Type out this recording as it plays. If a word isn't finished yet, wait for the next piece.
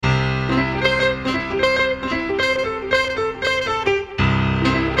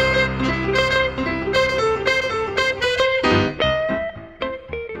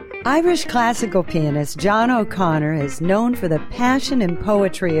Irish classical pianist John O'Connor is known for the passion and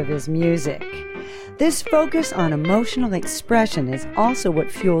poetry of his music. This focus on emotional expression is also what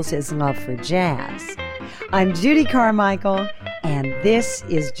fuels his love for jazz. I'm Judy Carmichael, and this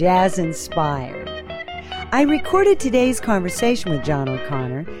is Jazz Inspired. I recorded today's conversation with John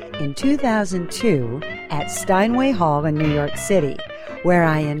O'Connor in 2002 at Steinway Hall in New York City, where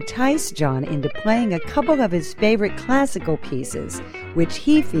I enticed John into playing a couple of his favorite classical pieces, which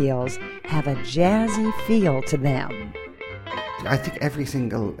he feels have a jazzy feel to them. I think every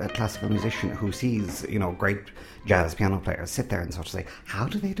single classical musician who sees, great jazz piano players sit there and sort of say, how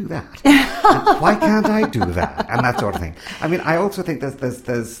do they do that? And why can't I do that? And that sort of thing. I mean, I also think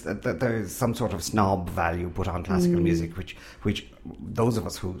there's some sort of snob value put on classical music, which those of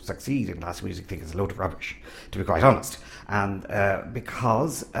us who succeed in classical music think is a load of rubbish, to be quite honest. And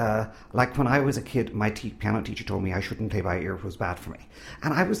because, like when I was a kid, my piano teacher told me I shouldn't play by ear, it was bad for me.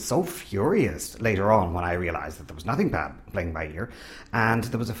 And I was so furious later on when I realised that there was nothing bad playing by ear. And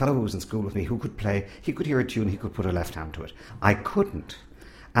there was a fellow who was in school with me who could play, he could hear a tune, he could put a left hand to it. I couldn't.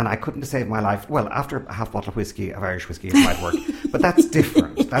 And I couldn't save my life. Well, after a half bottle of whiskey, of Irish whiskey, it might work. But that's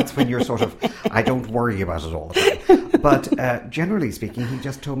different. That's when you're sort of, I don't worry about it all the time. But generally speaking, he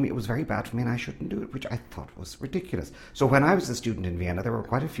just told me it was very bad for me and I shouldn't do it, which I thought was ridiculous. So when I was a student in Vienna, there were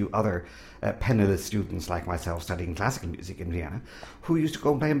quite a few other penniless students like myself studying classical music in Vienna who used to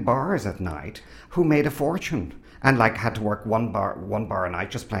go and play in bars at night, who made a fortune. And had to work one bar a night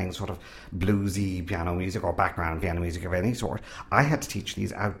just playing sort of bluesy piano music or background piano music of any sort. I had to teach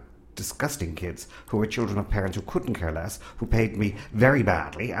these disgusting kids who were children of parents who couldn't care less, who paid me very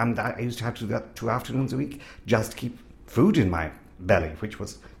badly, and I used to have to do that 2 afternoons a week just to keep food in my belly, which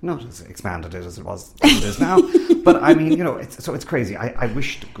was not as expanded as it is now. But I mean, it's crazy. I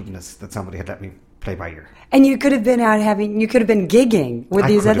wish to goodness that somebody had let me play by ear. And you could have been you could have been gigging with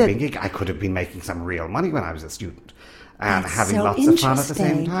these other... I could have been making some real money when I was a student and having lots of fun at the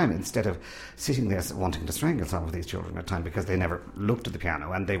same time, instead of sitting there wanting to strangle some of these children at times because they never looked at the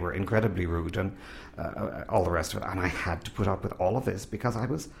piano and they were incredibly rude and all the rest of it. And I had to put up with all of this because I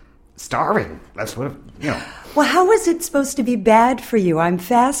was starving. That's what, Well, how was it supposed to be bad for you? I'm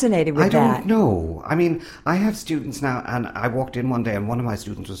fascinated with that. I don't know. I mean, I have students now, and I walked in one day and one of my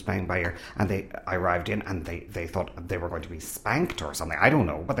students was playing by ear, and I arrived in and they thought they were going to be spanked or something. I don't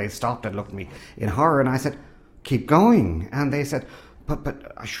know, but they stopped and looked at me in horror, and I said, keep going. And they said,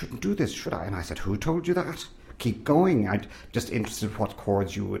 but I shouldn't do this, should I? And I said, who told you that? Keep going. I'm just interested in what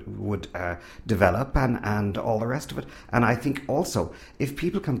chords you would develop and all the rest of it. And I think also, if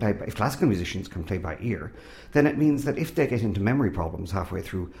classical musicians can play by ear, then it means that if they get into memory problems halfway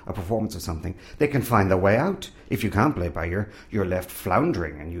through a performance of something, they can find their way out. If you can't play by ear, you're left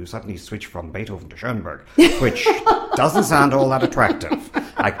floundering and you suddenly switch from Beethoven to Schoenberg, which doesn't sound all that attractive.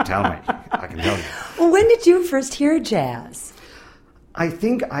 I can tell you. Well, when did you first hear jazz? I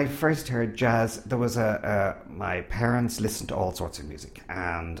think I first heard jazz. There was my parents listened to all sorts of music,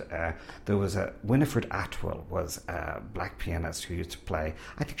 and there was Winifred Atwell was a black pianist who used to play.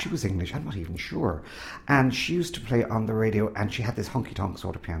 I think she was English. I'm not even sure. And she used to play on the radio, and she had this honky-tonk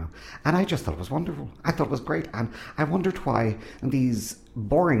sort of piano, and I just thought it was wonderful. I thought it was great, and I wondered why these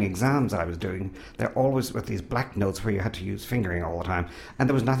boring exams I was doing, they're always with these black notes where you had to use fingering all the time, and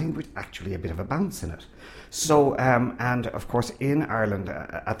there was nothing but actually a bit of a bounce in it. So, and of course in Ireland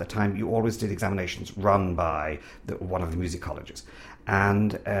at the time you always did examinations run by one of the music colleges,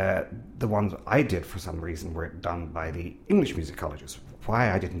 and the ones I did for some reason were done by the English music colleges.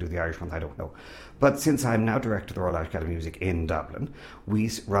 Why I didn't do the Irish ones, I don't know. But since I'm now director of the Royal Irish Academy of Music in Dublin,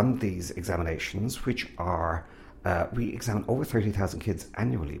 we run these examinations which are we examine over 30,000 kids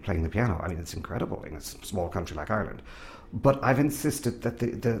annually playing the piano. I mean, it's incredible in a small country like Ireland. But I've insisted that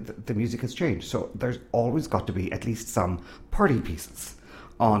the music has changed. So there's always got to be at least some party pieces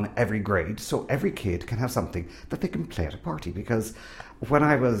on every grade, so every kid can have something that they can play at a party. Because when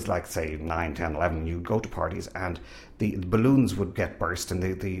I was, like, say, 9, 10, 11, you'd go to parties and the balloons would get burst and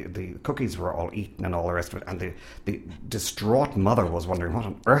the cookies were all eaten and all the rest of it, and the distraught mother was wondering what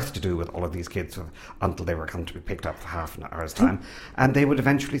on earth to do with all of these kids until they were coming to be picked up for half an hour's time. And they would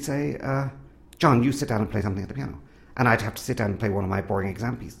eventually say, John, you sit down and play something at the piano. And I'd have to sit down and play one of my boring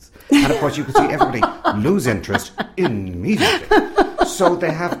exam pieces. And of course you could see everybody lose interest immediately. So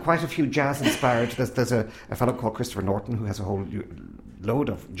they have quite a few jazz-inspired... There's a fellow called Christopher Norton who has a whole load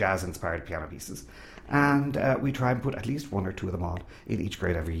of jazz-inspired piano pieces. And we try and put at least one or two of them on in each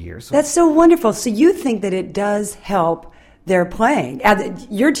grade every year. So that's so wonderful. So you think that it does help they're playing.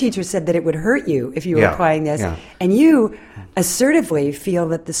 Your teacher said that it would hurt you if you were playing this, and you assertively feel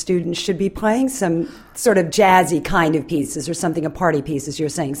that the students should be playing some sort of jazzy kind of pieces or something, a party piece, as you're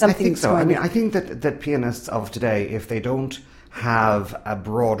saying. Something. I think so. I think that pianists of today, if they don't have a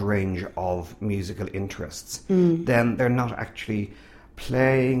broad range of musical interests, then they're not actually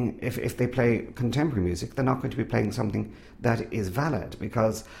playing. If they play contemporary music, they're not going to be playing something that is valid,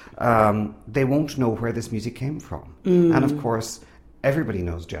 because they won't know where this music came from. And of course, everybody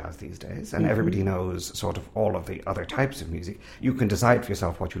knows jazz these days, and everybody knows sort of all of the other types of music. You can decide for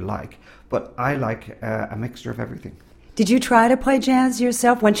yourself what you like, but I like a mixture of everything. Did you try to play jazz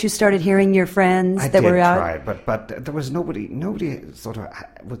yourself once you started hearing your friends that were out? I did try, but there was nobody sort of,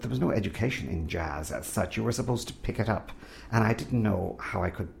 there was no education in jazz as such. You were supposed to pick it up, and I didn't know how I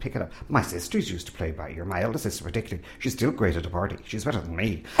could pick it up. My sisters used to play by ear. My eldest sister particularly, she's still great at a party. She's better than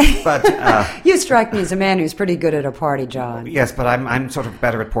me. But you strike me as a man who's pretty good at a party, John. Yes, but I'm sort of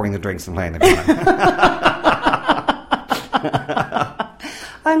better at pouring the drinks than playing the piano.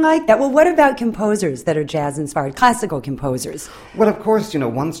 I like that. Well, what about composers that are jazz-inspired, classical composers? Well, of course,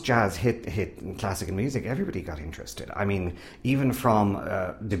 once jazz hit classical music, everybody got interested. I mean, even from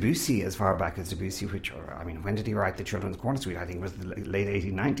Debussy, as far back as Debussy, when did he write the Children's Corner Suite? I think it was the late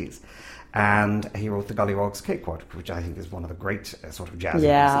 1890s. And he wrote the Gollywog's Cakewalk, which I think is one of the great sort of jazz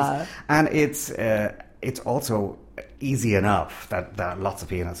pieces. And it's also easy enough that lots of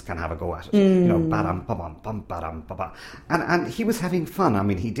pianists can have a go at it. Ba-dum, ba-bum, bum, ba-dum, ba-ba. And he was having fun. I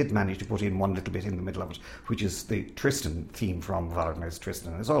mean, he did manage to put in one little bit in the middle of it, which is the Tristan theme from Wagner's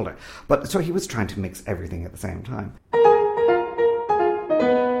Tristan and Isolde. But so he was trying to mix everything at the same time.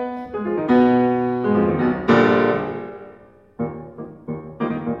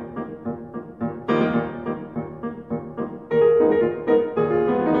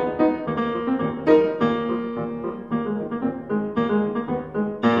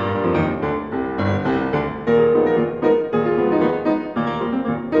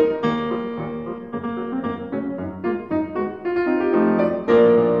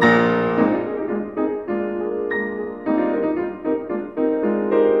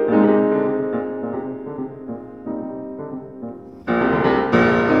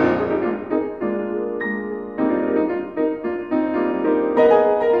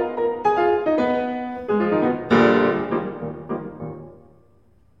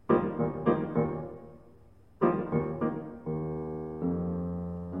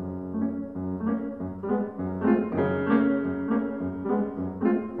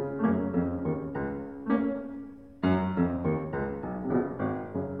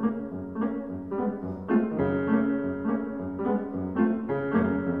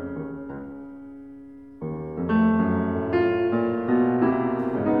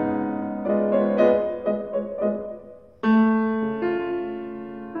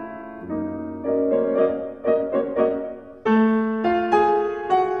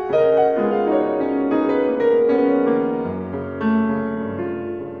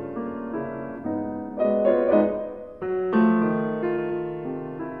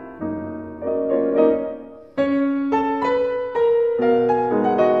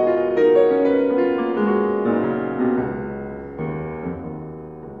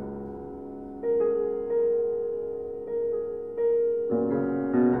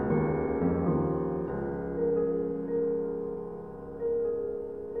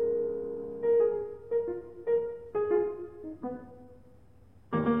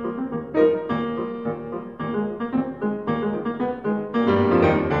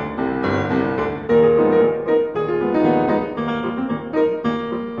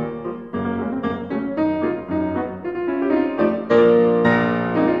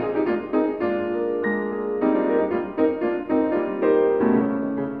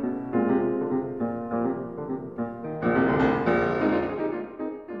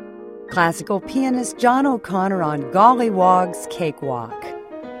 Classical pianist John O'Connor on Gollywog's Cakewalk.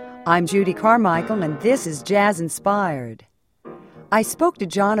 I'm Judy Carmichael, and this is Jazz Inspired. I spoke to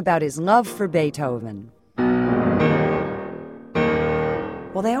John about his love for Beethoven.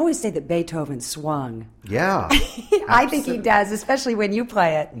 Well, they always say that Beethoven swung. Yeah. I think he does, especially when you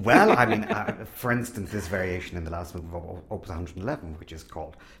play it. Well, I mean, for instance, this variation in the last movement of Opus 111, which is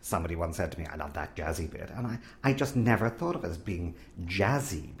called Somebody Once Said to Me, I love that jazzy bit. And I just never thought of it as being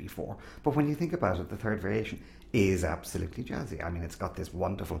jazzy before. But when you think about it, the third variation is absolutely jazzy. I mean, it's got this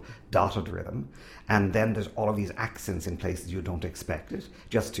wonderful dotted rhythm, and then there's all of these accents in places you don't expect it,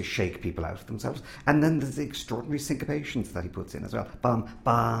 just to shake people out of themselves. And then there's the extraordinary syncopations that he puts in as well. Bam,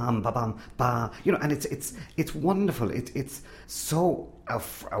 bam, ba, bam, ba. You know, and it's wonderful. It's so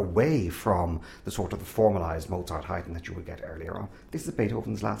away from the sort of the formalised Mozart Haydn that you would get earlier on. This is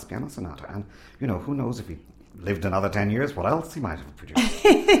Beethoven's last piano sonata, and you know, who knows if he lived another 10 years, what else he might have produced.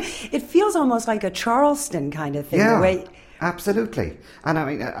 It feels almost like a Charleston kind of thing. Yeah, the way... absolutely. And I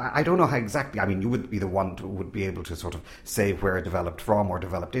mean, I don't know how exactly, I mean, you would be the one who would be able to sort of say where it developed from or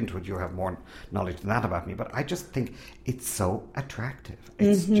developed into it. You have more knowledge than that about me, but I just think it's so attractive.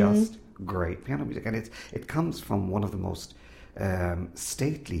 It's just great piano music, and it comes from one of the most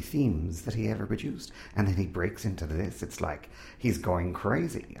stately themes that he ever produced, and then he breaks into this. It's like he's going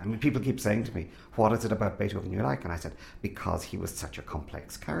crazy. I mean, people keep saying to me, what is it about Beethoven you like? And I said, because he was such a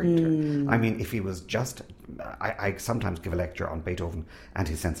complex character. I mean, if he was just, I sometimes give a lecture on Beethoven and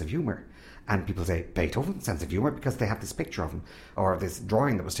his sense of humour, and people say, Beethoven's sense of humour, because they have this picture of him, or this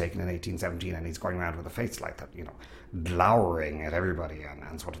drawing that was taken in 1817, and he's going around with a face like that, you know, glowering at everybody,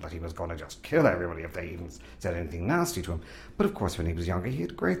 and sort of that he was going to just kill everybody if they even said anything nasty to him. But of course, when he was younger, he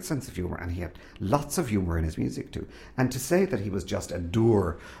had a great sense of humour, and he had lots of humour in his music too. And to say that he was just a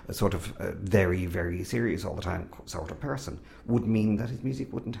dour, a sort of very, very serious all the time sort of person, would mean that his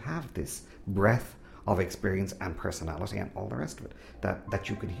music wouldn't have this breadth of experience and personality and all the rest of it that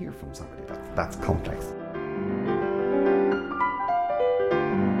you can hear from somebody that's complex.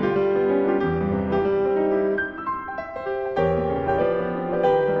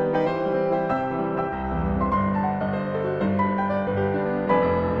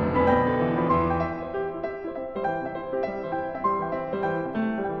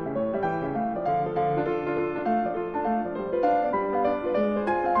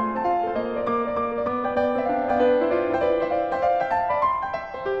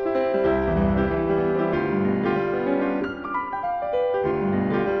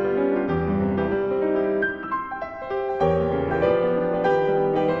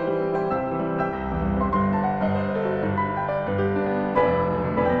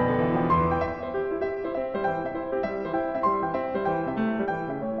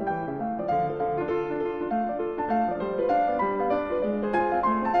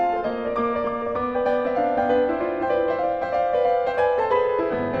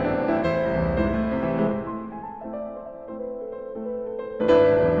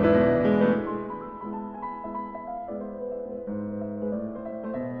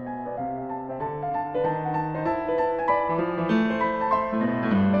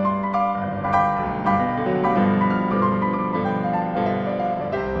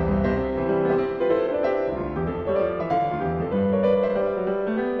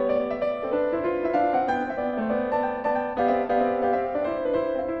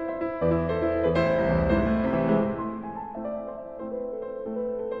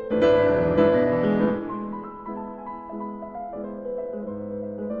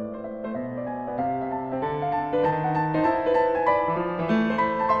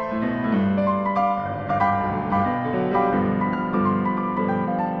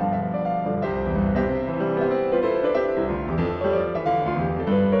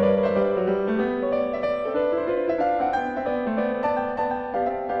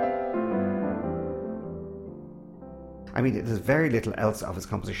 I mean, there's very little else of his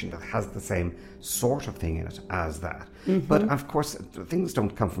composition that has the same sort of thing in it as that. But of course, things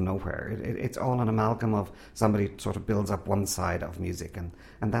don't come from nowhere. It's all an amalgam of somebody sort of builds up one side of music, and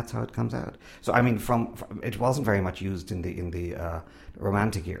that's how it comes out. So I mean, from it wasn't very much used in the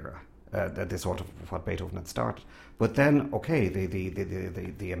Romantic era. This sort of what Beethoven had started, but then okay,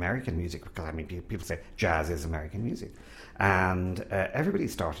 the American music, because I mean people say jazz is American music, and everybody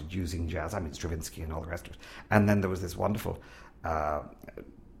started using jazz. I mean Stravinsky and all the rest of it, and then there was this wonderful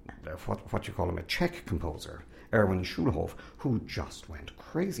what you call him, a Czech composer, Erwin Schulhoff, who just went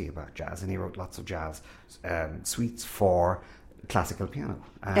crazy about jazz, and he wrote lots of jazz suites for classical piano.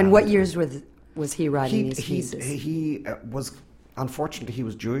 And what years was he writing these pieces? He was. Unfortunately, he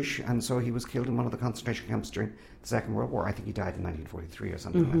was Jewish, and so he was killed in one of the concentration camps during the Second World War. I think he died in 1943 or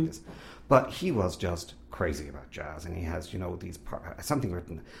something like this. But he was just crazy about jazz, and he has, these something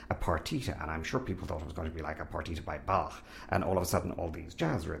written, a partita, and I'm sure people thought it was going to be like a partita by Bach, and all of a sudden all these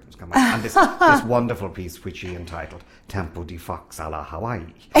jazz rhythms come out. And this wonderful piece which he entitled Tempo di Fox alla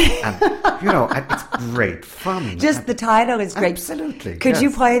Hawaii. And, it's great fun. Just the title is great. Absolutely. Could you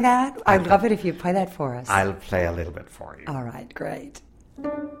play that? I'd love it if you play that for us. I'll play a little bit for you. All right, great.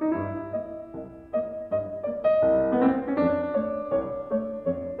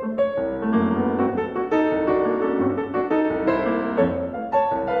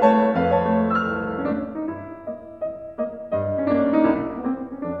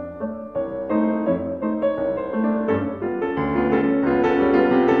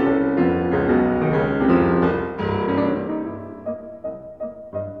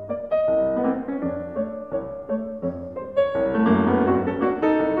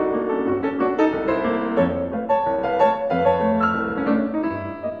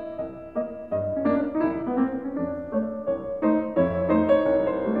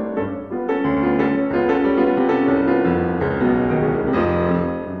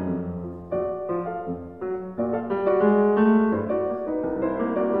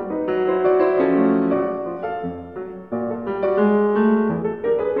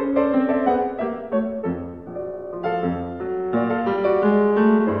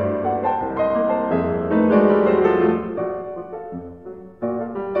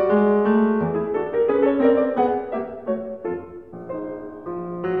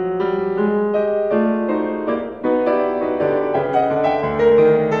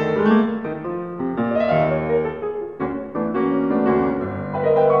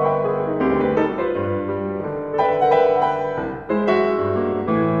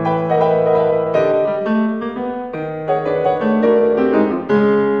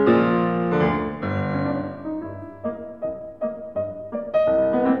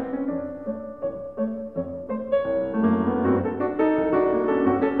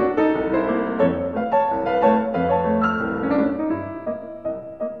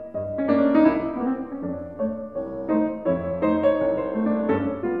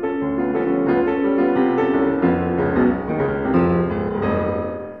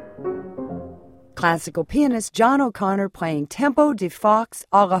 classical pianist John O'Connor playing Tempo de Fox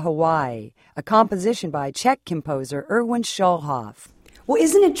a la Hawaii, a composition by Czech composer Erwin Schulhoff. Well,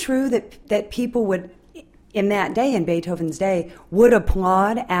 isn't it true that people would, in that day, in Beethoven's day, would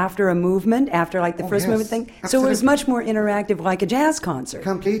applaud after a movement, after like the first movement thing? Absolutely. So it was much more interactive, like a jazz concert.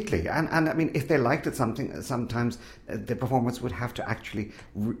 Completely. And I mean, if they liked it sometimes the performers would have to actually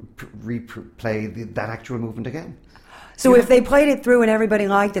replay that actual movement again. So if they played it through and everybody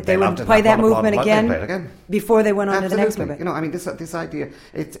liked it, they would play that movement again before they went on to the next movement. You know, I mean, this idea,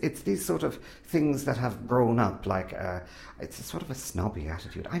 it's these sort of things that have grown up, like it's a sort of a snobby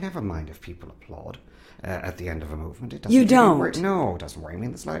attitude. I never mind if people applaud at the end of a movement. It doesn't. You don't? No, it doesn't worry me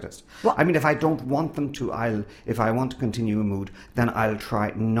in the slightest. Well, I mean, if I don't want them to, if I want to continue a mood, then I'll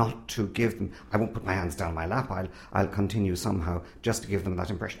try not to give them. I won't put my hands down my lap. I'll continue somehow just to give them that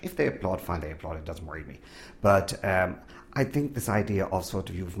impression. If they applaud, fine, they applaud. It doesn't worry me. But I think this idea of sort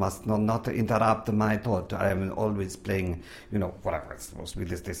of you must not interrupt my thought. I am always playing, you know, whatever it's supposed to be.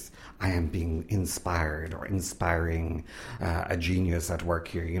 This I am being inspired or inspiring a genius at work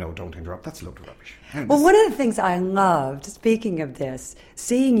here. You know, don't interrupt. That's a load of rubbish. Well, one of the things I loved, speaking of this,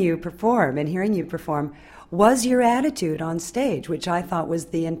 seeing you perform and hearing you perform, was your attitude on stage, which I thought was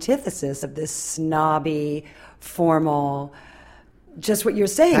the antithesis of this snobby, formal. Just what you're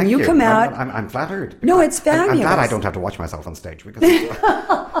saying. Thank you. Come out. I'm flattered. No, it's fabulous. I'm glad I don't have to watch myself on stage because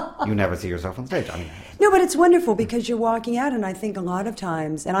you never see yourself on stage. I mean, no, but it's wonderful because you're walking out, and I think a lot of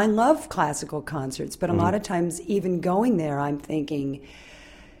times, and I love classical concerts, but a lot of times, even going there, I'm thinking,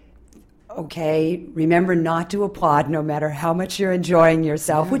 okay, remember not to applaud no matter how much you're enjoying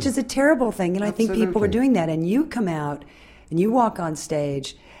yourself, which is a terrible thing, and Absolutely. I think people are doing that. And you come out and you walk on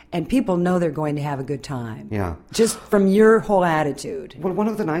stage, and people know they're going to have a good time. Yeah. Just from your whole attitude. Well, one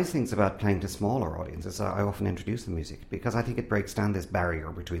of the nice things about playing to smaller audiences, I often introduce the music because I think it breaks down this barrier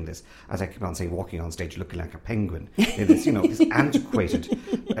between this, as I keep on saying, walking on stage looking like a penguin, in this, you know, this antiquated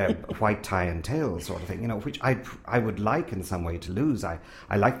white tie and tail sort of thing, you know, which I would like in some way to lose. I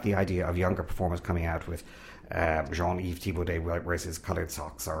like the idea of younger performers coming out with Jean-Yves Thibaudet wears his coloured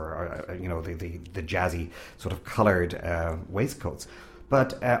socks or you know, the jazzy sort of coloured waistcoats.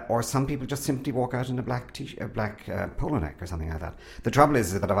 But or some people just simply walk out in a black polo neck or something like that. The trouble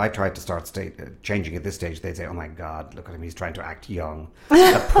is that if I tried to start changing at this stage, they'd say, "Oh my God, look at him! He's trying to act young."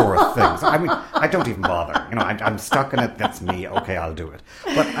 The poor thing. So, I mean, I don't even bother. You know, I'm stuck in it. That's me. Okay, I'll do it.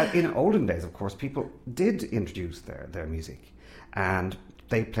 But in olden days, of course, people did introduce their music, and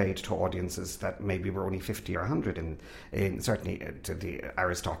they played to audiences that maybe were only 50 or 100, in certainly to the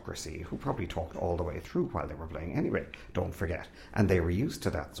aristocracy, who probably talked all the way through while they were playing anyway, don't forget. And they were used to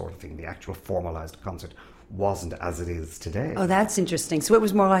that sort of thing. The actual formalised concert wasn't as it is today. Oh, that's interesting. So it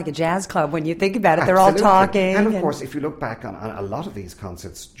was more like a jazz club when you think about it. They're all talking. And of course, if you look back on a lot of these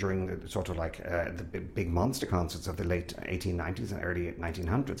concerts during the sort of like the big monster concerts of the late 1890s and early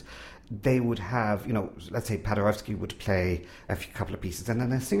 1900s, they would have, you know, let's say Paderewski would play couple of pieces and then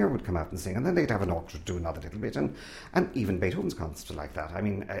a singer would come out and sing, and then they'd have an orchestra do another little bit, and even Beethoven's concerts were like that. I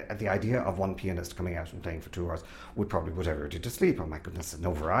mean, the idea of one pianist coming out and playing for 2 hours would probably put everybody to sleep. Oh my goodness, there's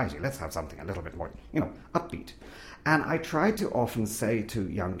no variety. Let's have something a little bit more, you know, upbeat. And I try to often say to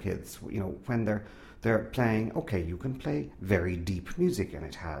young kids, you know, when they're playing, okay, you can play very deep music, and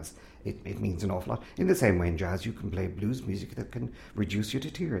it means an awful lot. In the same way in jazz, you can play blues music that can reduce you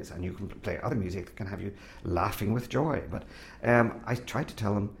to tears, and you can play other music that can have you laughing with joy. But I try to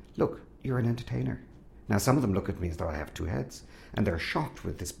tell them, look, you're an entertainer. Now, some of them look at me as though I have 2 heads, and they're shocked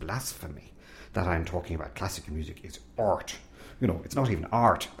with this blasphemy that I'm talking about. Classical music is art. You know, it's not even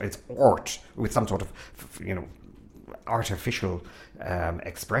art, it's art with some sort of, you know, artificial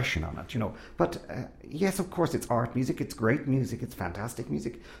expression on it, you know. But yes, of course, it's art music, it's great music, it's fantastic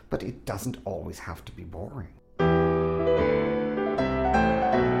music, but it doesn't always have to be boring.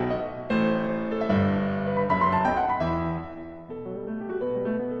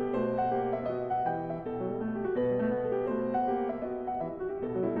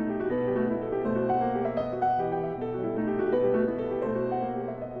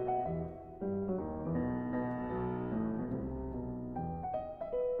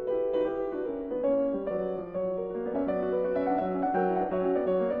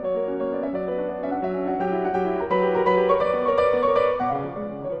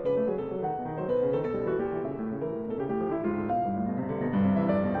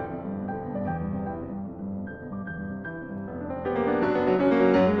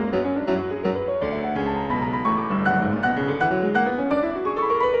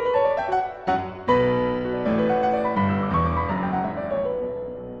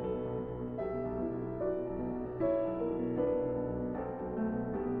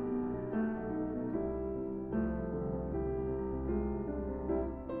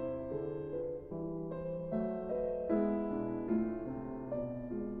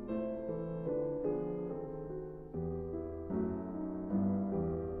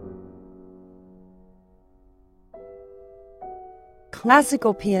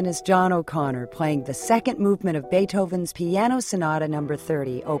 classical pianist John O'Connor playing the second movement of Beethoven's Piano Sonata No.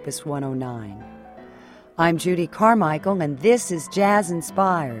 30, Opus 109. I'm Judy Carmichael, and this is Jazz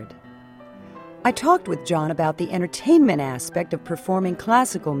Inspired. I talked with John about the entertainment aspect of performing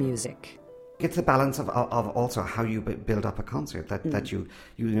classical music. It's a balance of also how you build up a concert. That you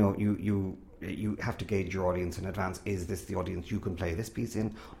have to gauge your audience in advance. Is this the audience you can play this piece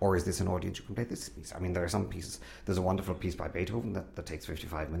in, or is this an audience you can play this piece? I mean, there are some pieces. There's a wonderful piece by Beethoven that takes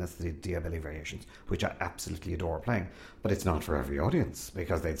 55 minutes, the Diabelli Variations, which I absolutely adore playing. But it's not for every audience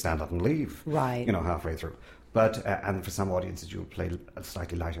because they'd stand up and leave, right? Halfway through. But and for some audiences, you'll play a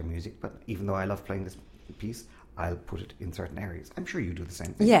slightly lighter music. But even though I love playing this piece, I'll put it in certain areas. I'm sure you do the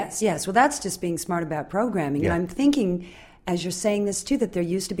same thing. Yes. Well, that's just being smart about programming. Yeah. And I'm thinking, as you're saying this too, that there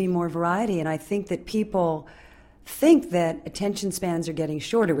used to be more variety, and I think that people think that attention spans are getting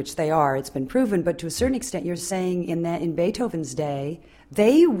shorter, which they are. It's been proven, but to a certain extent, you're saying in Beethoven's day,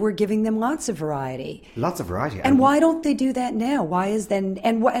 they were giving them lots of variety. Lots of variety. And why don't they do that now? Why is then?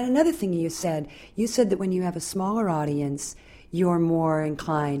 And another thing you said that when you have a smaller audience, you're more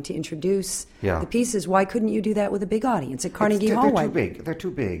inclined to introduce the pieces. Why couldn't you do that with a big audience at Carnegie Hall? They're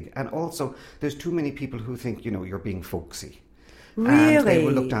too big. And also, there's too many people who think, you're being folksy. Really? And they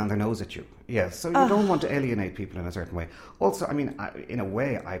will look down their nose at you. Yes, so you don't want to alienate people in a certain way. Also, I mean, in a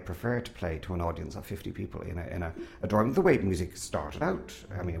way, I prefer to play to an audience of 50 people in a drawing. The way music started out,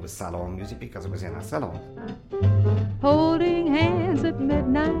 I mean, it was salon music because it was in a salon. Holding hands at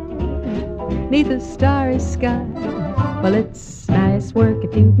midnight, 'neath a starry sky. Well, it's nice work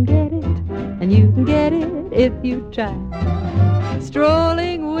if you can get it, and you can get it if you try.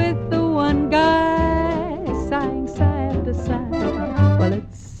 Strolling with the one guy, sighing side to side. Well,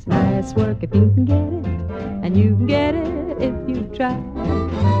 it's nice work if you can get it, and you can get it if you try.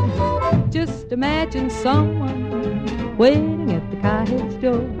 Just imagine someone waiting at the cottage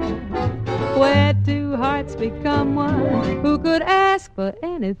door, where two hearts become one, who could ask for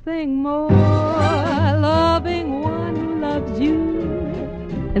anything more. Loving one who loves you,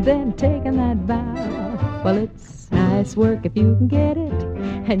 and then taking that vow. Well, it's nice work if you can get it,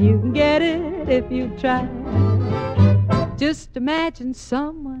 and you can get it if you try. Just imagine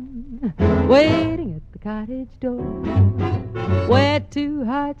someone waiting at the cottage door, where two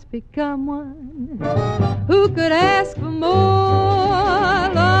hearts become one, who could ask for more?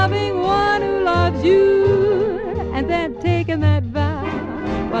 Loving one who loves you, and then taking that vow.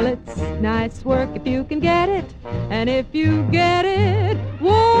 Well, it's nice work if you can get it, and if you get it,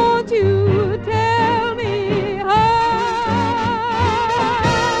 won't you tell me how?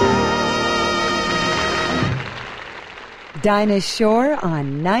 Dinah Shore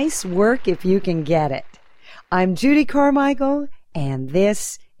on Nice Work If You Can Get It. I'm Judy Carmichael, and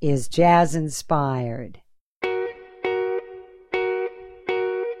this is Jazz Inspired.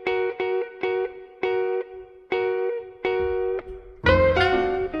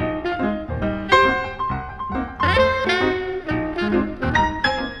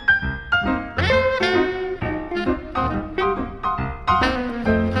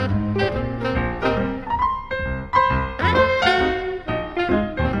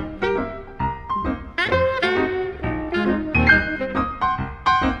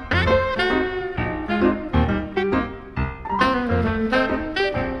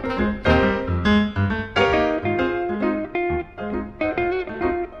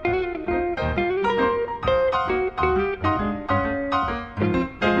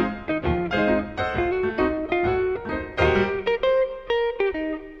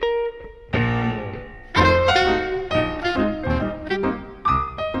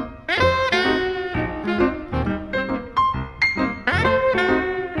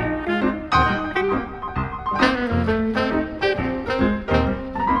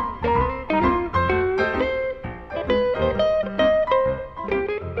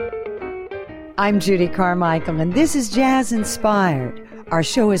 I'm Judy Carmichael, and this is Jazz Inspired. Our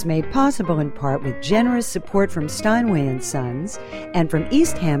show is made possible in part with generous support from Steinway & Sons and from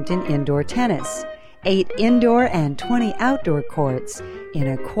East Hampton Indoor Tennis. 8 indoor and 20 outdoor courts in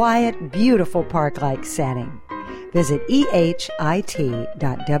a quiet, beautiful park-like setting. Visit ehit.ws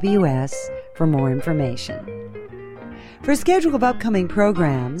for more information. For a schedule of upcoming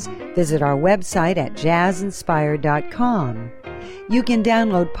programs, visit our website at jazzinspired.com. You can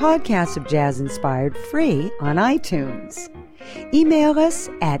download podcasts of Jazz Inspired free on iTunes. Email us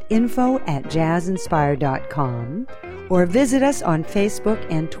at info@jazzinspired.com or visit us on Facebook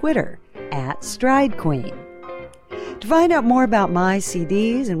and Twitter at Stride Queen. To find out more about my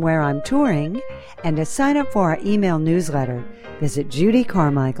CDs and where I'm touring, and to sign up for our email newsletter, visit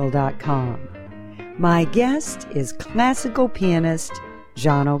judycarmichael.com. My guest is classical pianist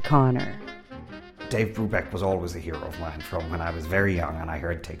John O'Connor. Dave Brubeck was always a hero of mine from when I was very young and I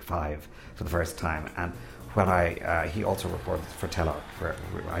heard Take 5 for the first time. And when he also recorded for Telarc, where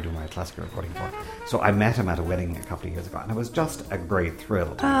I do my classical recording for. So I met him at a wedding a couple of years ago, and it was just a great thrill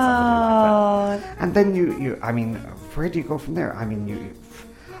to meet somebody like that. And then you, I mean, where do you go from there? I mean,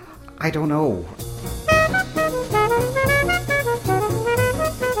 I don't know.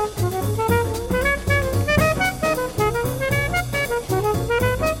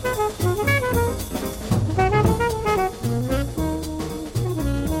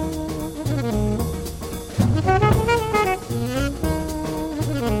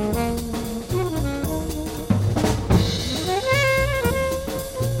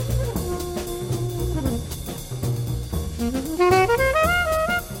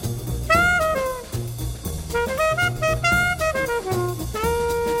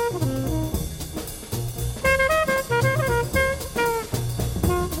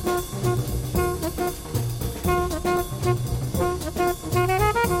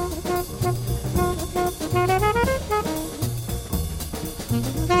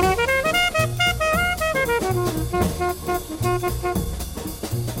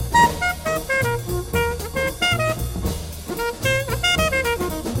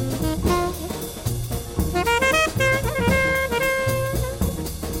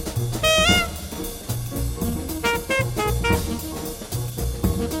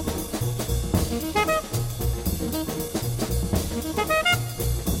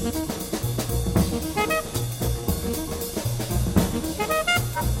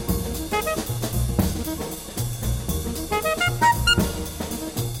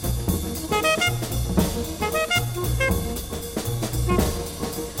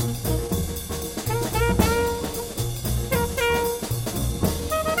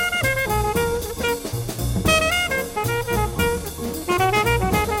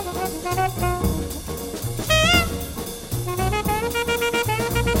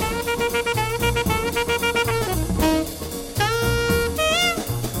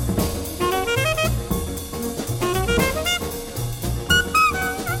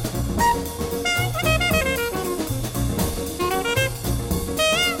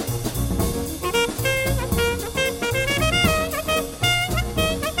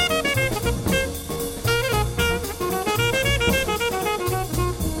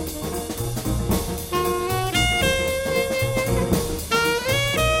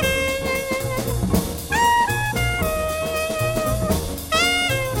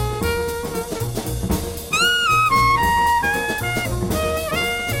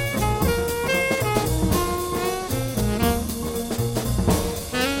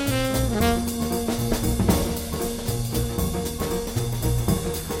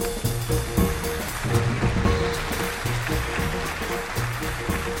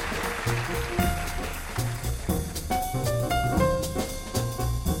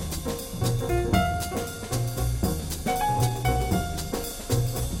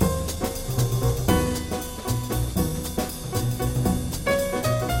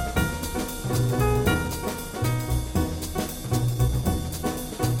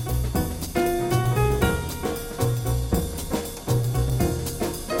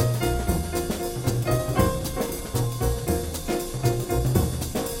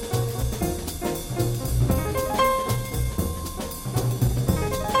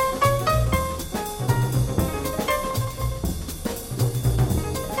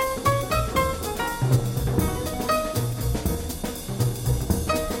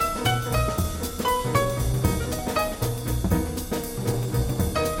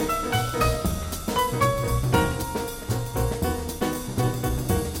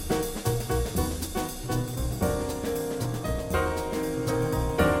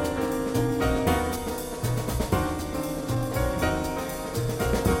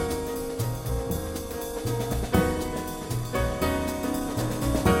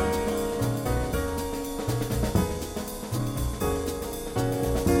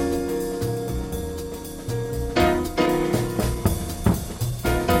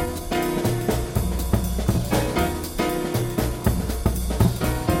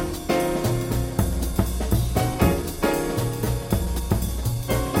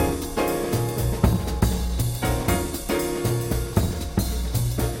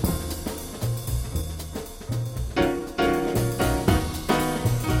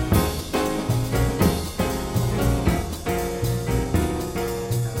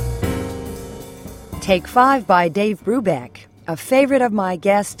 Take 5 by Dave Brubeck, a favorite of my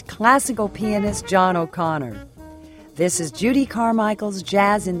guest, classical pianist John O'Connor. This is Judy Carmichael's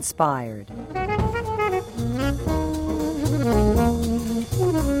Jazz Inspired.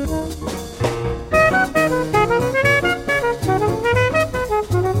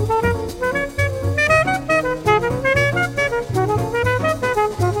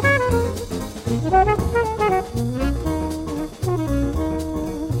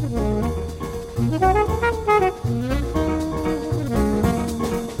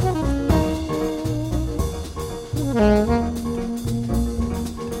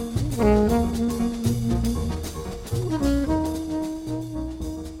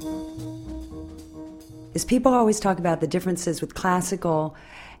 is people always talk about the differences with classical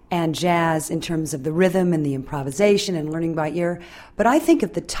and jazz in terms of the rhythm and the improvisation and learning by ear. But I think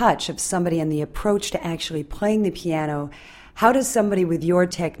of the touch of somebody and the approach to actually playing the piano. How does somebody with your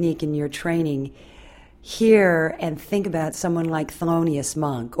technique and your training hear and think about someone like Thelonious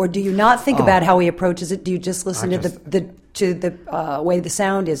Monk? Or do you not think about how he approaches it? Do you just listen to the way the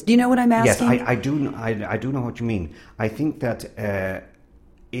sound is? Do you know what I'm asking? Yes, I do. I do know what you mean. I think that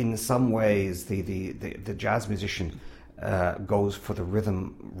in some ways the jazz musician goes for the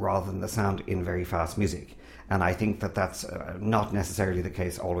rhythm rather than the sound in very fast music. And I think that that's not necessarily the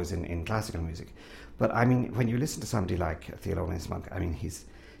case always in classical music. But I mean, when you listen to somebody like Thelonious Monk, I mean, he's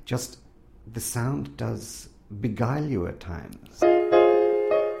just, the sound does beguile you at times.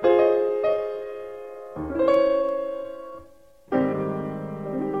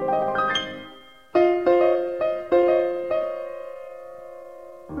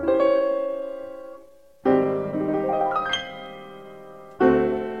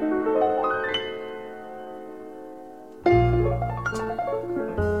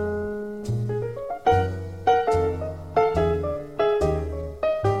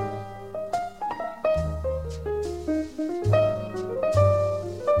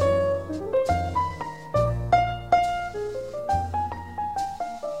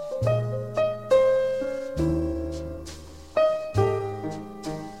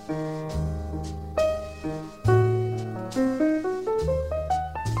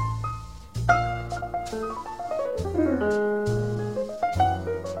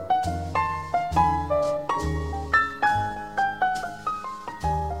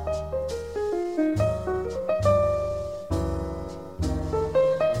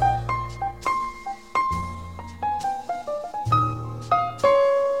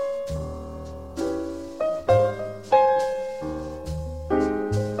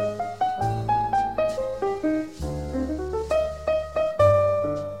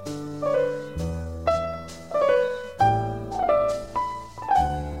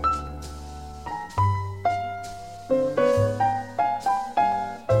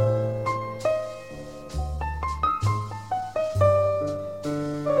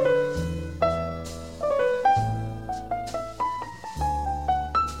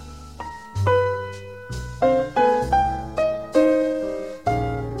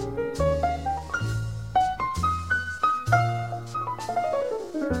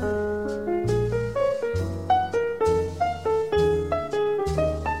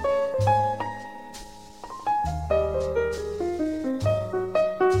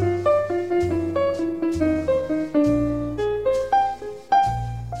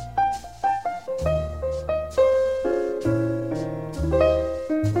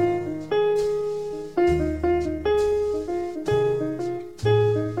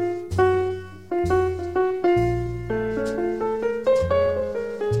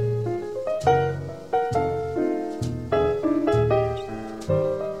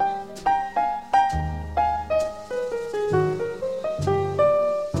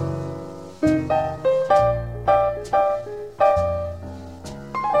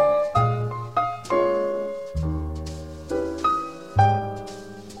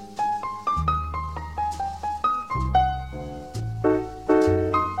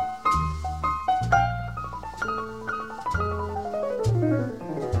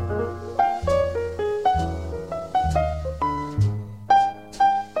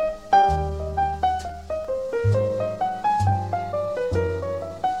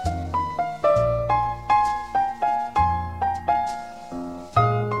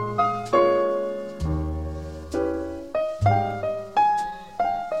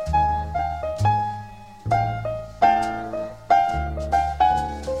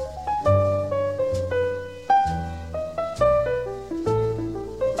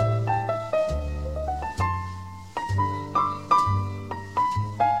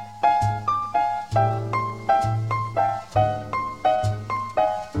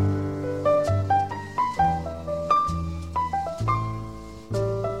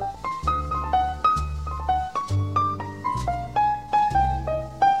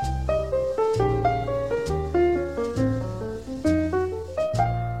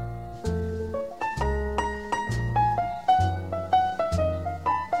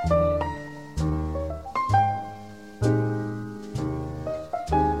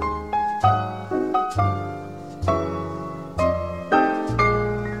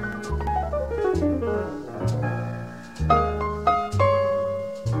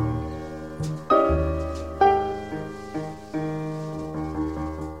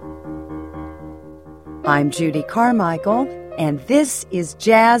 I'm Judy Carmichael, and this is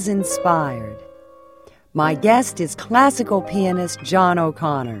Jazz Inspired. My guest is classical pianist John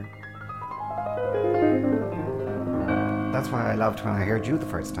O'Connor. That's why I loved when I heard you the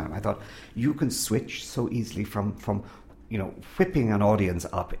first time. I thought you can switch so easily from whipping an audience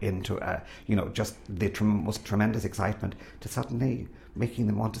up into just the most tremendous excitement to suddenly making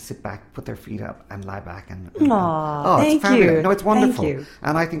them want to sit back, put their feet up, and lie back. Thank you. No, it's wonderful. Thank you.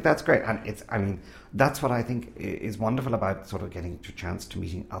 And I think that's great. And that's what I think is wonderful about sort of getting a chance to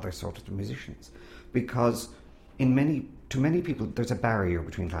meeting other sorts of musicians, because to many people there's a barrier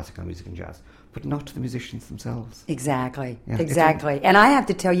between classical music and jazz, but not to the musicians themselves. Exactly. Yeah, exactly. And I have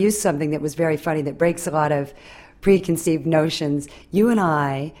to tell you something that was very funny that breaks a lot of preconceived notions. You and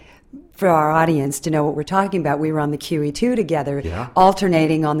I, for our audience to know what we're talking about, we were on the QE2 together,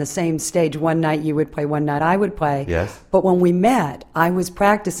 alternating on the same stage. One night you would play, one night I would play. Yes. But when we met, I was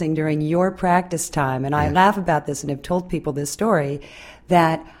practicing during your practice time, and I laugh about this and have told people this story,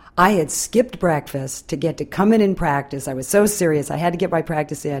 that I had skipped breakfast to get to come in and practice. I was so serious. I had to get my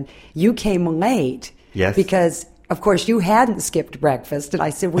practice in. You came late. Yes. Because, of course, you hadn't skipped breakfast. And I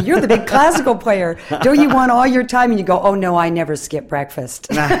said, well, you're the big classical player. Don't you want all your time? And you go, oh, no, I never skip breakfast.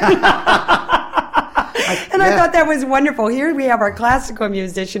 And I thought that was wonderful. Here we have our classical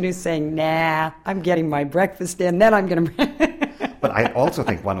musician who's saying, nah, I'm getting my breakfast in, then I'm going to... But I also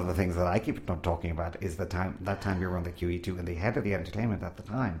think one of the things that I keep on talking about is that time you were on the QE2, and the head of the entertainment at the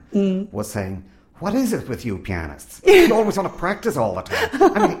time was saying, what is it with you pianists? You always want to practice all the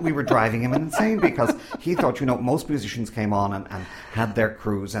time. I mean, we were driving him insane because he thought, most musicians came on and had their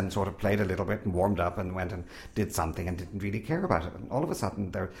crews and sort of played a little bit and warmed up and went and did something and didn't really care about it. And all of a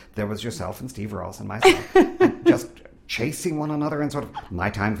sudden, there was yourself and Steve Ross and myself and just chasing one another and sort of, my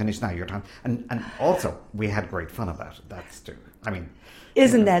time finished now, your time. And also, we had great fun about it. That's true.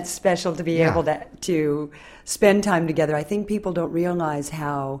 Isn't that special to be able to spend time together? I think people don't realize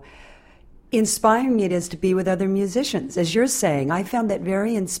how inspiring it is to be with other musicians. As you're saying, I found that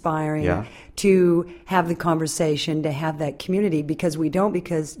very inspiring to have the conversation, to have that community, because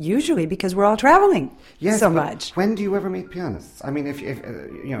usually we're all traveling so much. When do you ever meet pianists? I mean, if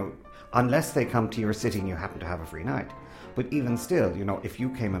unless they come to your city and you happen to have a free night. But even still, if you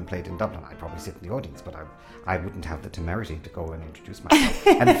came and played in Dublin, I'd probably sit in the audience, but I wouldn't have the temerity to go and introduce myself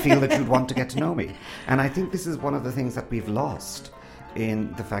and feel that you'd want to get to know me. And I think this is one of the things that we've lost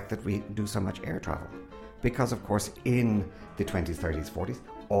in the fact that we do so much air travel. Because, of course, in the 20s, 30s, 40s,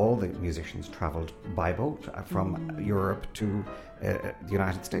 all the musicians travelled by boat from Europe to the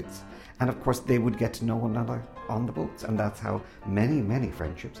United States. And, of course, they would get to know one another on the boats. And that's how many, many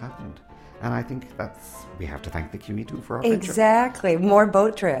friendships happened. And I think we have to thank the QE2 for our friendship. Exactly. More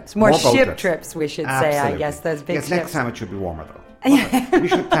boat trips. More ship trips, we should say, I guess. Those big ships. Next time it should be warmer, though. We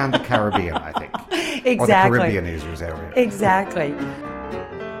should plan the Caribbean, I think. Exactly. Or the Caribbean Azores area. Exactly.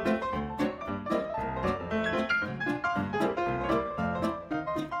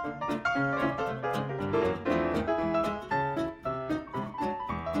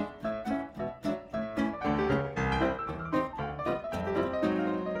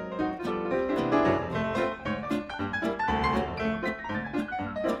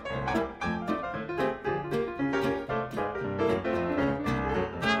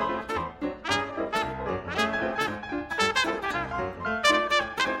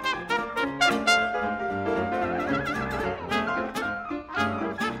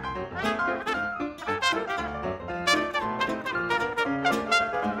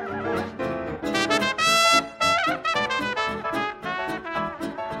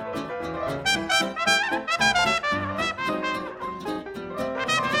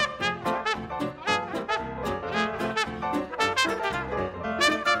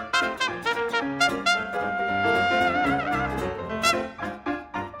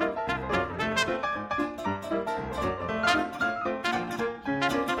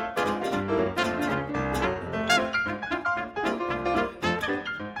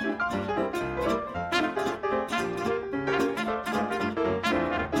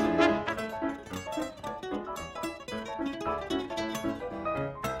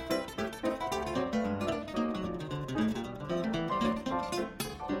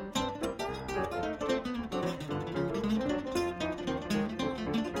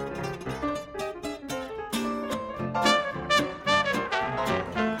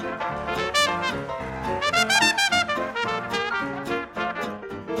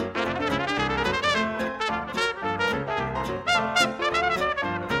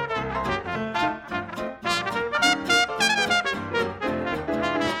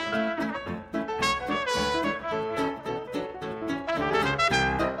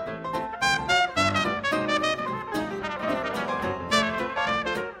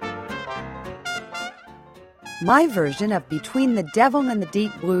 my version of Between the Devil and the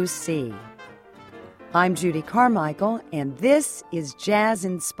Deep Blue Sea. I'm Judy Carmichael, and this is Jazz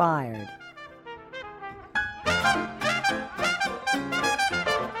Inspired.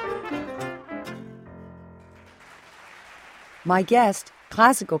 My guest,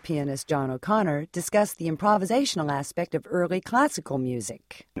 classical pianist John O'Connor, discussed the improvisational aspect of early classical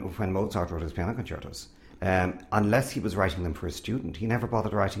music. When Mozart wrote his piano concertos, unless he was writing them for a student, he never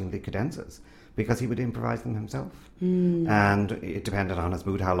bothered writing the cadenzas because he would improvise them himself. And it depended on his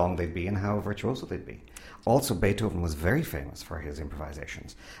mood, how long they'd be and how virtuoso they'd be. Also, Beethoven was very famous for his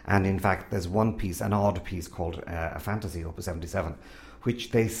improvisations. And in fact, there's one piece, an odd piece called A Fantasy, Opus 77,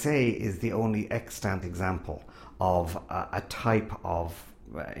 which they say is the only extant example of a type of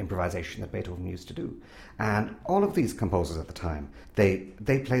improvisation that Beethoven used to do. And all of these composers at the time, they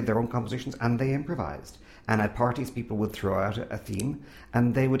played their own compositions and they improvised. And at parties, people would throw out a theme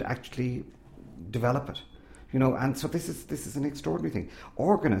and they would actually develop it. You know, and so this is an extraordinary thing.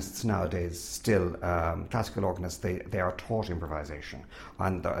 Organists nowadays still, classical organists, they are taught improvisation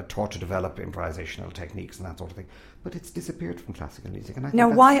and are taught to develop improvisational techniques and that sort of thing. But it's disappeared from classical music. And I think now,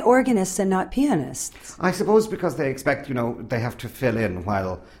 why organists and not pianists? I suppose because they expect, you know, they have to fill in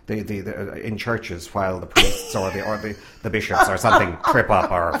while in churches while the priests or the bishops or something trip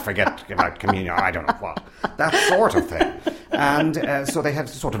up or forget about communion. I don't know what, that sort of thing. And so they have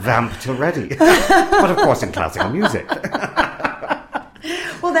to sort of vamp till ready. But of course, in classical music.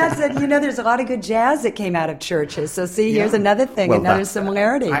 Well, that's it. You know, there's a lot of good jazz that came out of churches. So see, here's another thing, well, another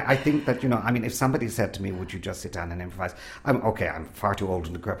similarity. I think that, you know, I mean, if somebody said to me, would you just sit down and improvise? I'm far too old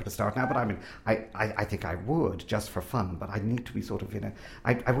and decrepit to start now, but I mean, I think I would, just for fun, but I need to be sort of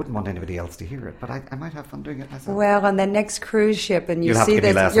I wouldn't want anybody else to hear it, but I might have fun doing it myself. Well, on the next cruise ship, and you see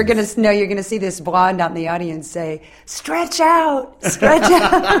this, you're going to see this blonde out in the audience say, stretch out,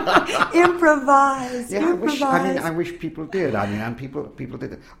 improvise, yeah, improvise. I wish people did. I mean, and people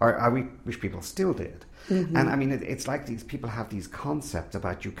did it, or I wish people still did. Mm-hmm. And I mean, it's like these people have these concepts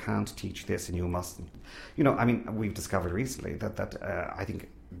about you can't teach this and you mustn't. You know, I mean, we've discovered recently that I think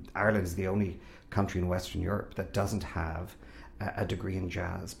Ireland is the only country in Western Europe that doesn't have a degree in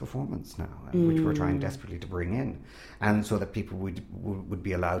jazz performance now, which we're trying desperately to bring in, and so that people would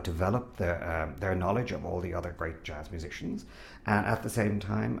be allowed to develop their knowledge of all the other great jazz musicians, and at the same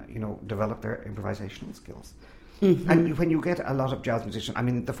time, you know, develop their improvisational skills. Mm-hmm. And when you get a lot of jazz musicians, I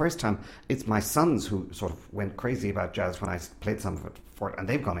mean, the first time, it's my sons who sort of went crazy about jazz when I played some of it for it, and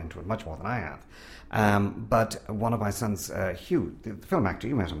they've gone into it much more than I have. But one of my sons, Hugh, the film actor,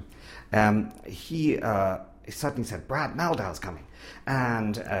 you met him, he suddenly said, Brad Meldau's coming.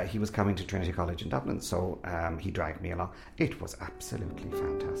 And he was coming to Trinity College in Dublin, so he dragged me along. It was absolutely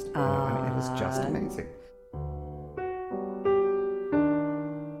fantastic. You know, I mean, it was just amazing.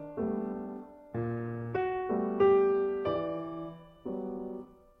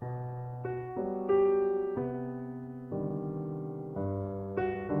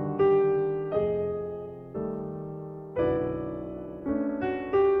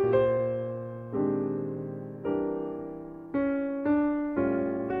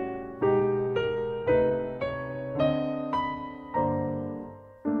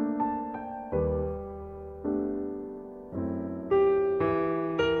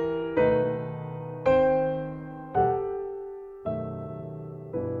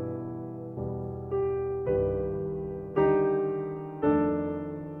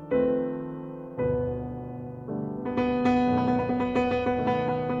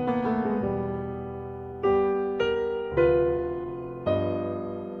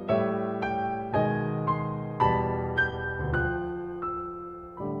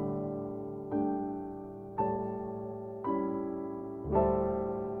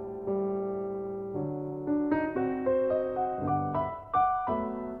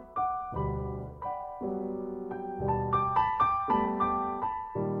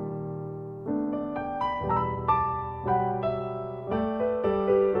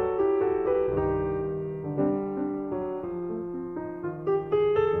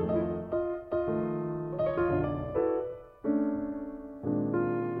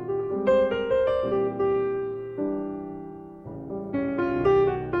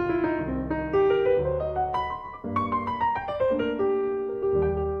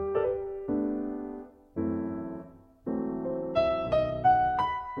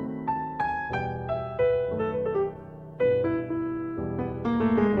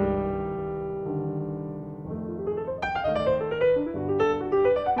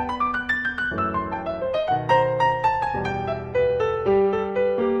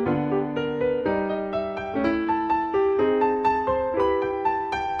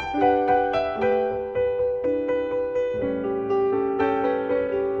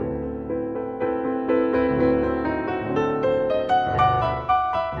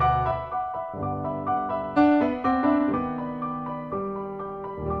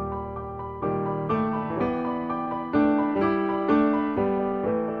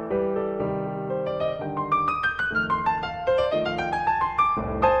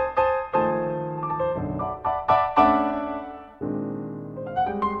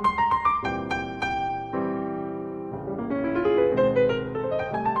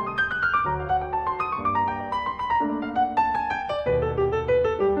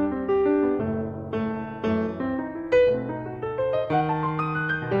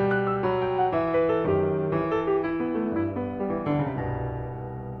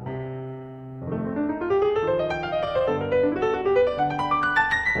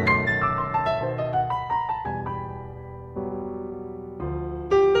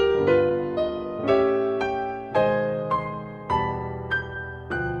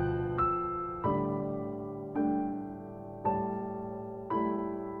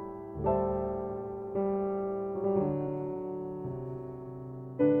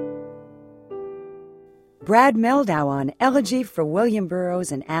 Brad Meldau on Elegy for William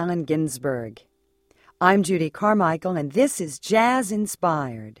Burroughs and Allen Ginsberg. I'm Judy Carmichael, and this is Jazz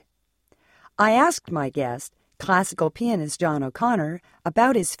Inspired. I asked my guest, classical pianist John O'Connor,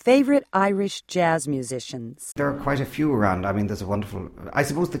 about his favorite Irish jazz musicians. There are quite a few around. I mean, there's a wonderful... I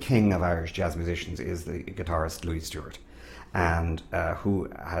suppose the king of Irish jazz musicians is the guitarist Louis Stewart, and who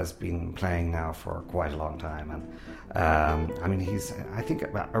has been playing now for quite a long time. And I mean, he's, I think,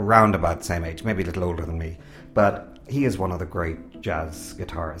 around about the same age, maybe a little older than me, but he is one of the great jazz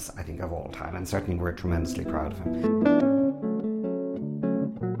guitarists, I think, of all time, and certainly we're tremendously proud of him.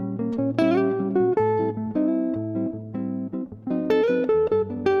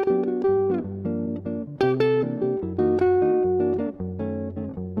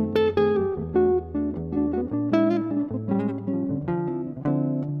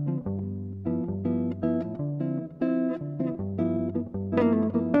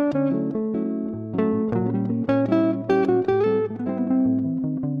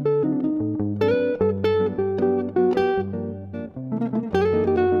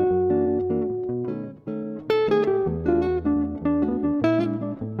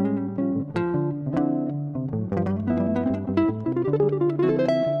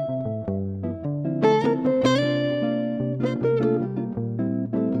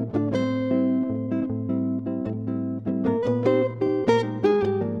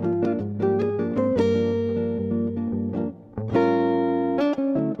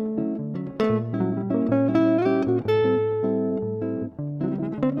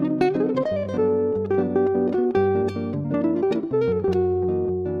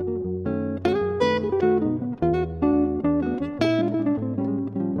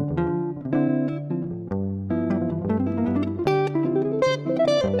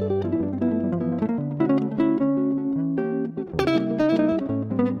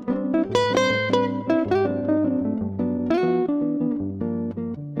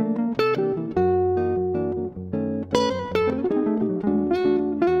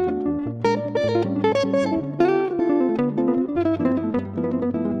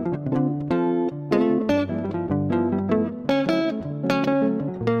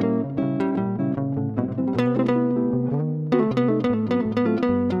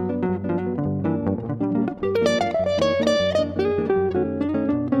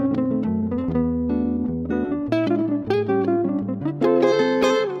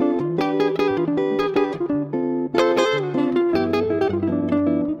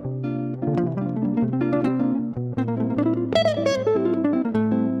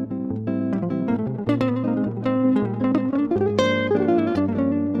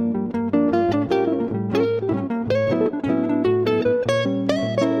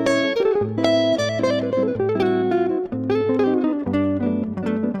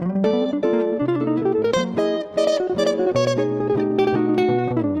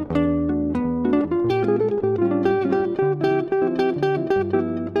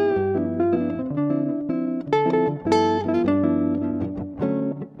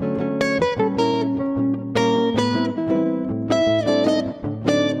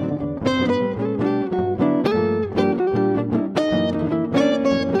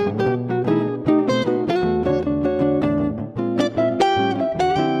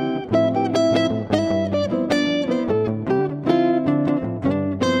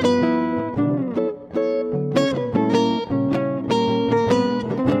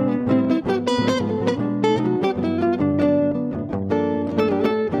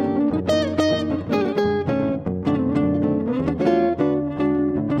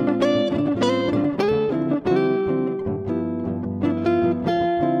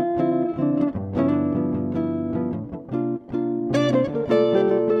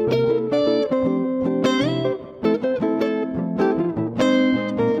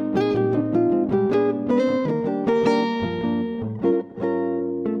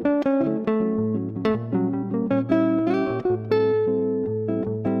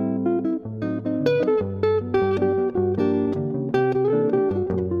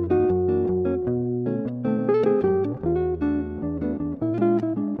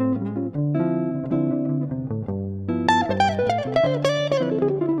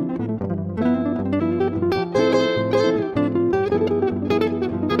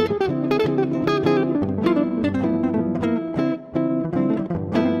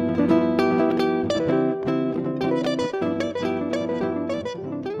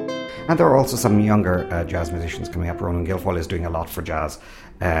 And there are also some younger jazz musicians coming up. Ronan Guilfoyle is doing a lot for jazz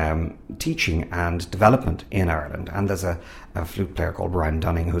teaching and development in Ireland. And there's a flute player called Brian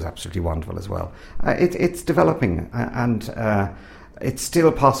Dunning who's absolutely wonderful as well. It's developing, and it's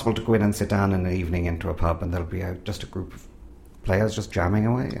still possible to go in and sit down in an evening into a pub and there'll be just a group of players just jamming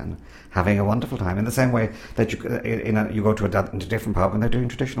away and having a wonderful time, in the same way that you go to a different pub and they're doing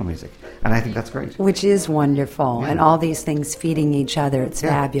traditional music. And I think that's great. Which is wonderful. Yeah. And all these things feeding each other. It's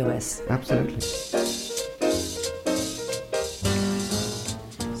fabulous. Absolutely.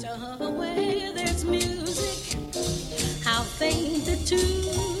 Somewhere there's music, how faint the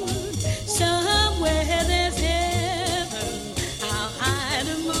tune. Somewhere there's heaven, how high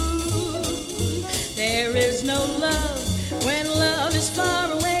the moon. There is no love when love is far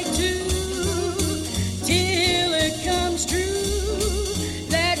away too, till it comes true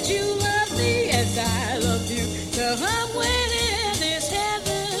that you love me as I love you. Somewhere there's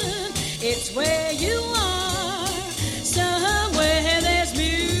heaven, it's where you are. Somewhere there's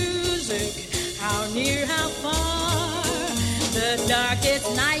music, how near, how far. The darkest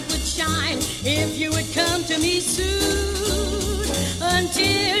night would shine if you would come to me soon.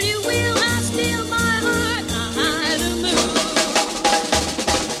 Until you will, I steal my heart. High the moon.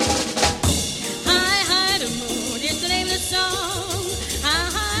 High the moon is the name of the song.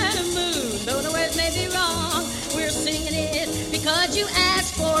 High the moon, though the words may be wrong, we're singing it because you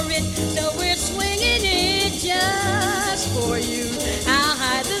asked for it. So we're swinging it just for you. How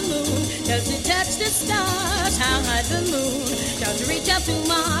high the moon does it touch the stars? How high the moon does it reach up to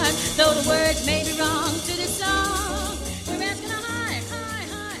Mars? Though the words may be wrong to the song, we're asking a high.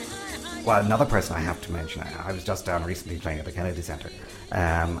 Well, another person I have to mention, I was just down recently playing at the Kennedy Center,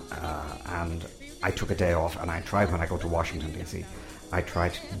 and I took a day off, and I tried, when I go to Washington, D.C., I try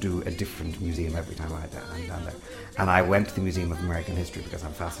to do a different museum every time I'm down there. And I went to the Museum of American History because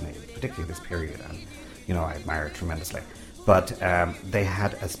I'm fascinated, particularly this period, and, you know, I admire it tremendously. But they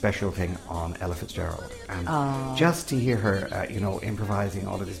had a special thing on Ella Fitzgerald, and just to hear her, improvising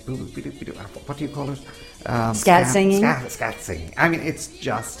all of this, what do you call it? Scat singing? Scat singing. I mean, it's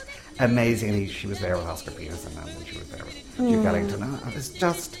just amazing. She was there with Oscar Peterson, and she was there with Duke Ellington. It's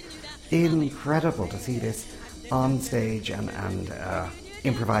just incredible to see this on stage and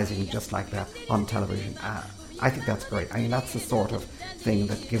improvising just like that on television. I think that's great. I mean, that's the sort of thing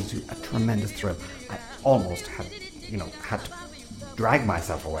that gives you a tremendous thrill. I almost had to drag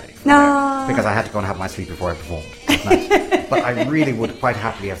myself away from there because I had to go and have my sleep before I performed at night. But I really would quite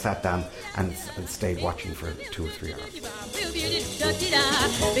happily have sat down and stayed watching for 2 or 3 hours.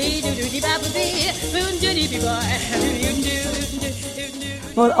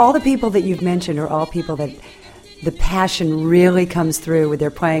 Well, all the people that you've mentioned are all people that the passion really comes through with their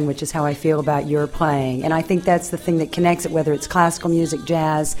playing, which is how I feel about your playing. And I think that's the thing that connects it, whether it's classical music,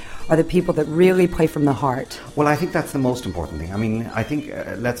 jazz, or the people that really play from the heart. Well, I think that's the most important thing. I mean, I think,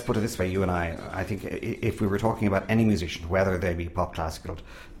 let's put it this way, you and I think if we were talking about any musician, whether they be pop, classical,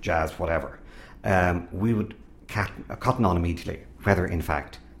 jazz, whatever, we would cotton on immediately whether, in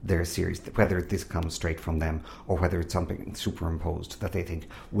fact, they're serious, whether this comes straight from them or whether it's something superimposed that they think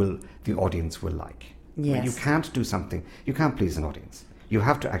the audience will like. Yes. You can't do something, you can't please an audience. You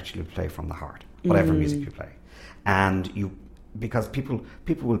have to actually play from the heart, whatever music you play. And because people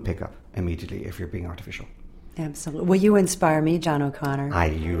will pick up immediately if you're being artificial. Absolutely. Will you inspire me, John O'Connor?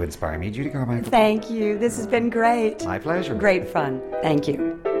 You inspire me, Judy Carmichael. Thank you. This has been great. My pleasure. Great fun. Thank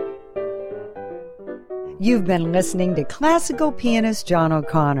you. You've been listening to classical pianist John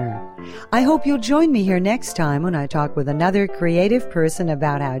O'Connor. I hope you'll join me here next time when I talk with another creative person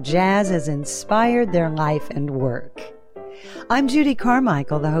about how jazz has inspired their life and work. I'm Judy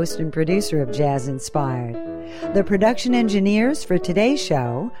Carmichael, the host and producer of Jazz Inspired. The production engineers for today's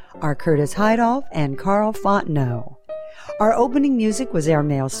show are Curtis Heidolf and Carl Fontenot. Our opening music was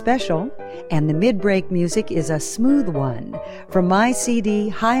Airmail Special, and the mid-break music is a smooth one from my CD,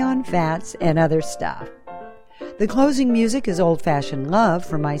 High on Fats and Other Stuff. The closing music is Old Fashioned Love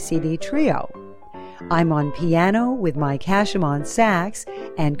from my CD Trio. I'm on piano with Mike Hashem on sax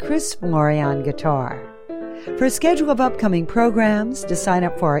and Chris Flory on guitar. For a schedule of upcoming programs, to sign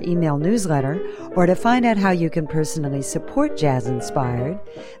up for our email newsletter, or to find out how you can personally support Jazz Inspired,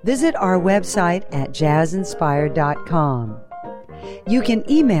 visit our website at jazzinspired.com. You can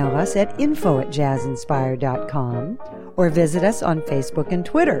email us at info@jazzinspired.com or visit us on Facebook and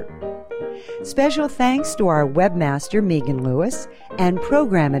Twitter. Special thanks to our webmaster, Megan Lewis, and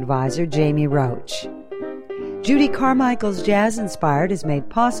program advisor, Jamie Roach. Judy Carmichael's Jazz Inspired is made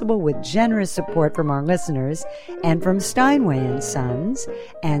possible with generous support from our listeners and from Steinway & Sons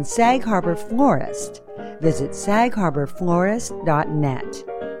and Sag Harbor Florist. Visit sagharborflorist.net.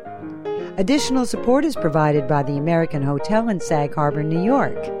 Additional support is provided by the American Hotel in Sag Harbor, New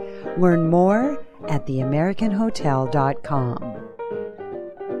York. Learn more at theamericanhotel.com.